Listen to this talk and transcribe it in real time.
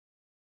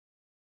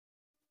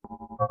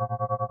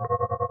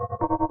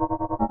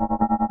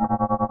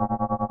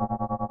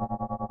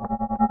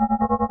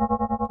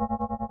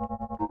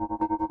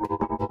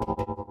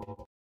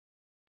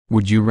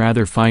Would you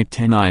rather fight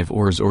 10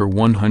 Ivors or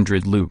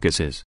 100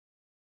 Lucases?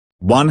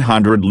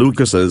 100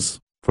 Lucases,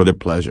 for the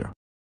pleasure.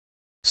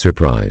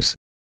 Surprise.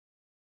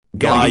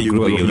 Guy, you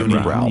grow a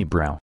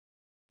unibrow.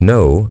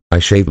 No, I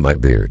shave my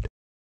beard.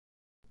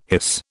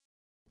 Hiss.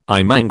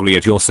 I'm angry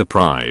at your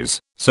surprise,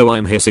 so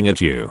I'm hissing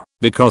at you,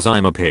 because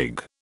I'm a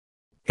pig.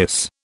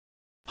 Hiss.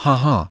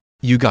 Haha,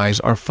 you guys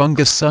are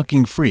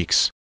fungus-sucking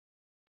freaks.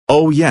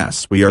 Oh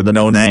yes, we are the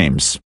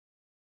no-names.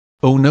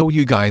 Oh no,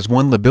 you guys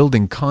won the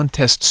building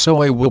contest,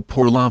 so I will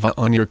pour lava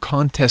on your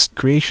contest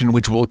creation,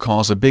 which will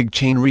cause a big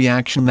chain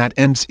reaction that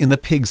ends in the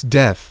pig's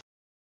death.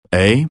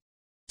 Eh?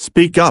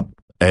 Speak up,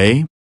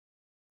 eh?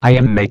 I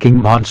am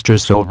making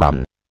monsters so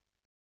run.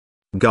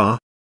 Gah.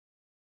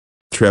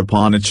 Trip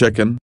on a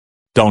chicken?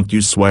 Don't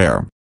you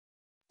swear.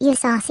 You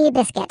saucy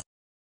biscuit.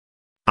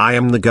 I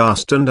am the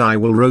ghast and I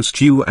will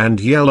roast you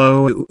and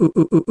yellow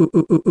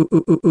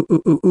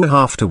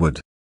afterward.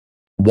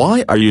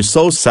 Why are you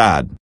so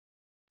sad?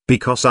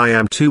 Because I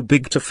am too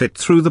big to fit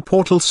through the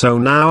portal, so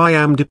now I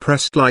am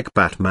depressed like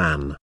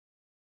Batman.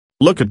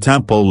 Look at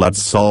Temple,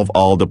 let's solve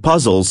all the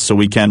puzzles so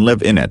we can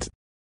live in it.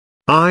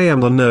 I am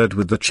the nerd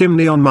with the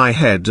chimney on my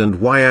head, and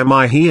why am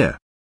I here?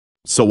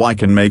 So I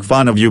can make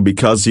fun of you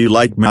because you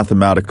like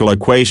mathematical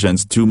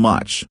equations too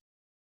much.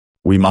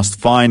 We must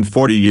find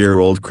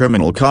 40-year-old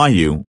criminal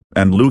Caillou,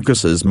 and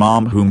Lucas's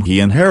mom whom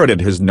he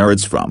inherited his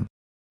nerds from.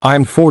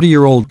 I'm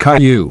 40-year-old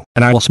Caillou,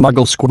 and I will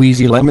smuggle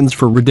squeezy lemons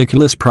for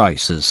ridiculous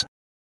prices.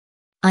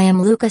 I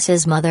am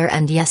Lucas's mother,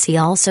 and yes, he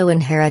also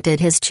inherited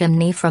his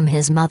chimney from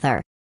his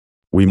mother.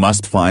 We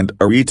must find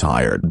a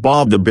retired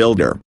Bob the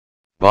Builder.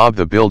 Bob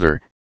the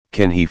Builder,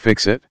 can he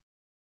fix it?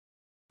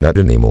 Not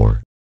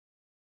anymore.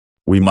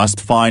 We must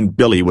find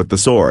Billy with the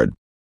sword.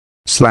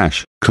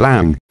 Slash,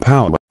 clang,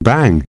 pow,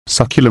 bang,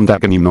 succulent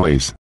agony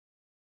noise.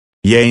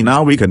 Yay,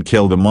 now we can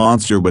kill the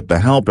monster with the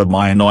help of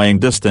my annoying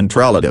distant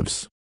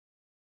relatives.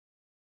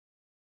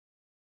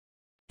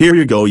 Here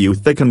you go, you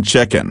thickened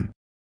chicken.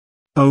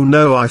 Oh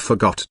no, I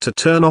forgot to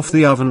turn off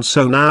the oven,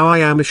 so now I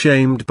am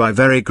ashamed by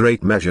very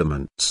great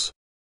measurements.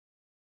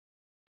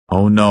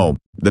 Oh no,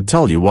 the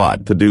tell you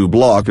what to do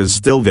block is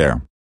still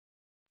there.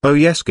 Oh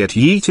yes, get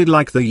yeeted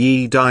like the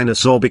Yee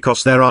dinosaur,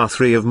 because there are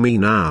 3 of me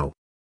now.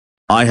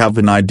 I have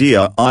an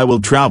idea. I will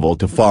travel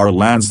to far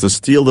lands to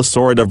steal the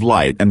Sword of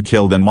Light and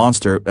kill the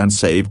monster and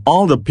save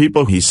all the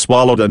people he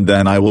swallowed, and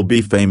then I will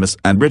be famous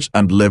and rich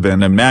and live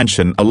in a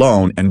mansion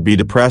alone and be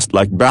depressed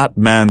like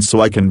Batman,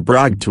 so I can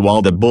brag to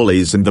all the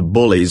bullies and the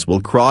bullies will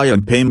cry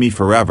and pay me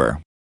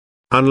forever.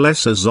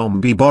 Unless a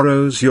zombie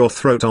borrows your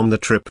throat on the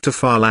trip to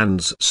far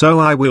lands, so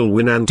I will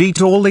win and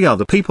eat all the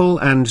other people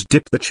and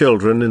dip the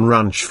children in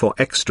ranch for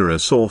extra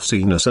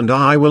sauciness, and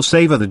I will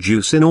savor the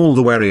juice in all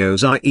the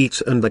Wareos I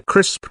eat and the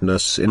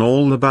crispness in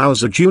all the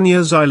Bowser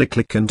Juniors I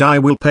lick, and I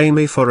will pay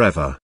me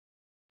forever.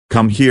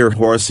 Come here,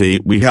 horsey,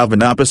 we have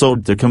an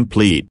episode to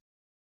complete.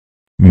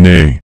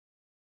 Nay.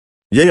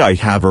 Yea, I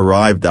have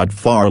arrived at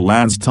far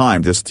lands,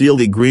 time to steal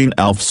the green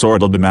elf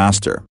sword of the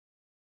master.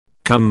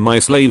 Come, my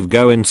slave,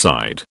 go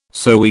inside,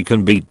 so we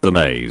can beat the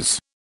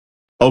maze.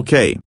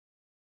 Okay.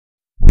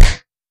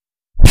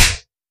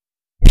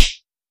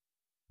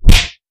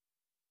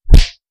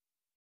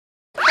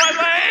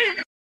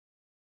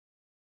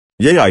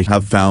 Yea, I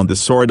have found the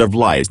Sword of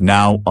Light.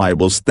 Now I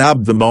will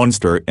stab the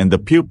monster in the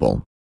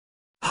pupil.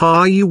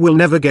 Ha, you will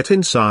never get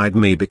inside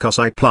me because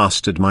I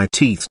plastered my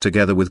teeth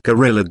together with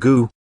Gorilla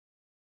Glue.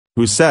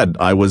 Who said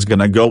I was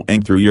gonna go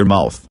in through your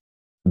mouth?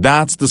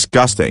 That's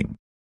disgusting.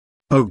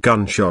 Oh,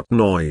 gunshot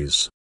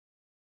noise.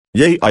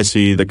 Yea, I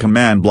see the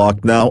command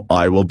block. Now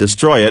I will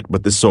destroy it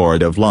with the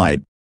Sword of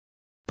Light.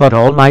 But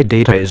all my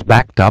data is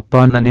backed up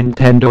on the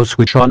Nintendo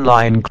Switch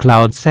Online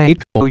cloud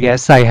site. Oh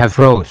yes, I have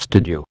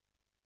roasted you.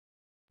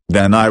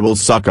 Then I will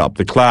suck up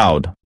the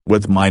cloud,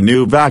 with my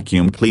new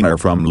vacuum cleaner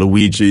from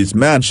Luigi's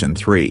Mansion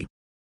 3.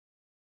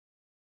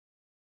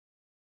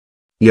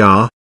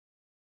 Yeah?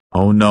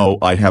 Oh no,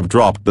 I have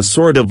dropped the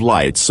Sword of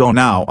Light, so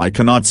now I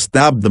cannot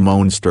stab the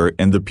monster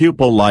in the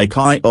pupil like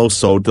I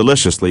so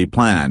deliciously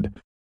planned.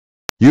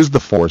 Use the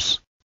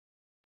force.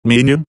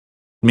 Minion?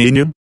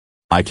 Minion?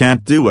 I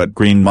can't do it,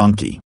 Green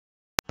Monkey.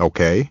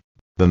 Okay,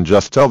 then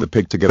just tell the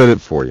pig to get it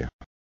for you.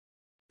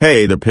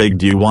 Hey the pig,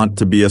 do you want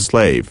to be a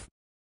slave?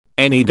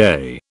 Any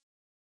day.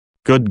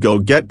 Good, go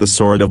get the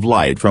Sword of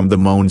Light from the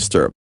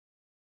monster.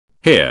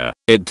 Here,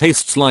 it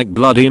tastes like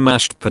bloody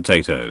mashed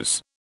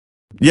potatoes.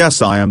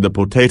 Yes, I am the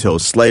potato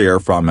slayer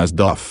from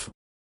Asduff.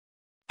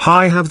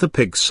 I have the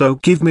pig, so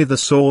give me the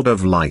Sword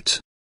of Light.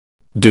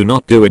 Do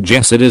not do it,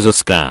 Jess, it is a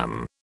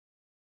scam.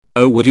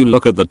 Oh, would you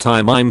look at the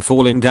time, I'm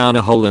falling down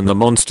a hole in the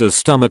monster's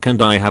stomach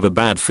and I have a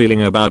bad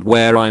feeling about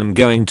where I'm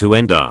going to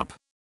end up.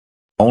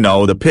 Oh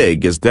no, the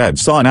pig is dead,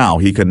 so now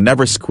he can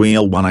never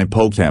squeal when I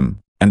poke him,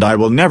 and I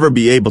will never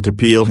be able to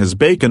peel his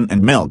bacon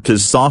and milk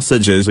his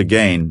sausages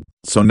again.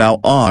 So now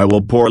I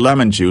will pour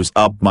lemon juice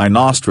up my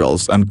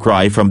nostrils and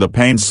cry from the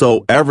pain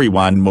so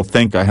everyone will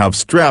think I have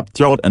strep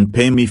throat and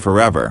pay me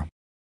forever.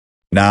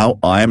 Now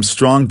I am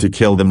strong to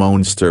kill the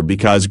monster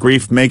because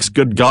grief makes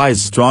good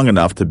guys strong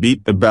enough to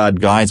beat the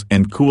bad guys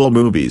in cool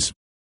movies.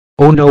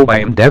 Oh no, I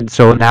am dead,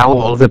 so now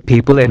all the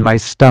people in my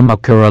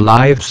stomach are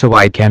alive, so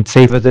I can't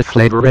savor the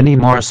flavor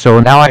anymore, so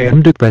now I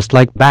am depressed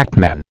like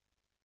Batman.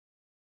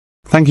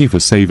 Thank you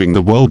for saving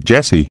the world,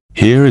 Jesse.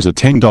 Here is a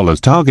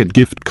 $10 Target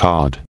gift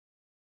card.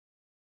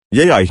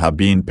 Yay, I have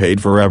been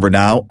paid forever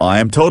now. I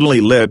am totally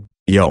lit,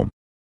 yo.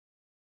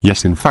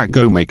 Yes, in fact,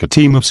 go make a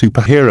team of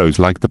superheroes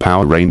like the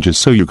Power Rangers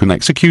so you can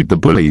execute the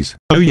bullies.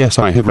 Oh yes,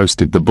 I have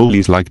roasted the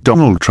bullies like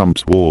Donald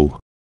Trump's wall.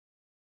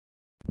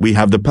 We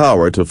have the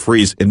power to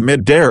freeze in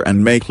mid-air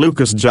and make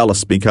Lucas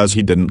jealous because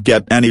he didn't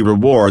get any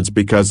rewards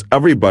because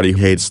everybody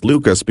hates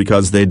Lucas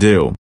because they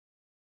do.